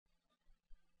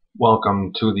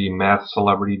Welcome to the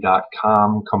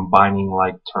MathCelebrity.com combining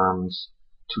like terms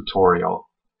tutorial.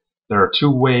 There are two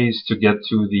ways to get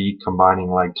to the combining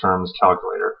like terms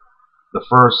calculator. The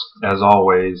first, as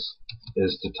always,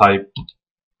 is to type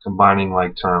combining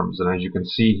like terms, and as you can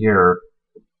see here,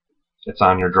 it's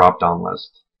on your drop-down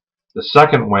list. The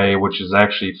second way, which is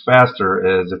actually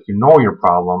faster, is if you know your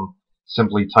problem,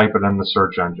 simply type it in the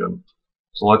search engine.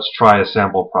 So let's try a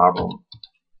sample problem.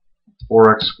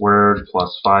 4x squared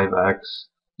plus 5x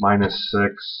minus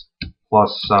 6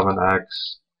 plus 7x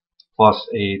plus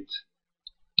 8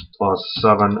 plus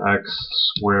 7x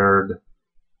squared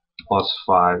plus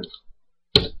 5.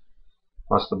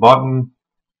 Press the button,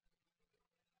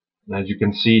 and as you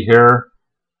can see here,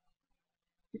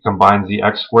 it combines the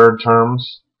x squared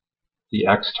terms, the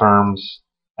x terms,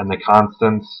 and the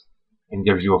constants, and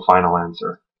gives you a final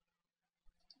answer.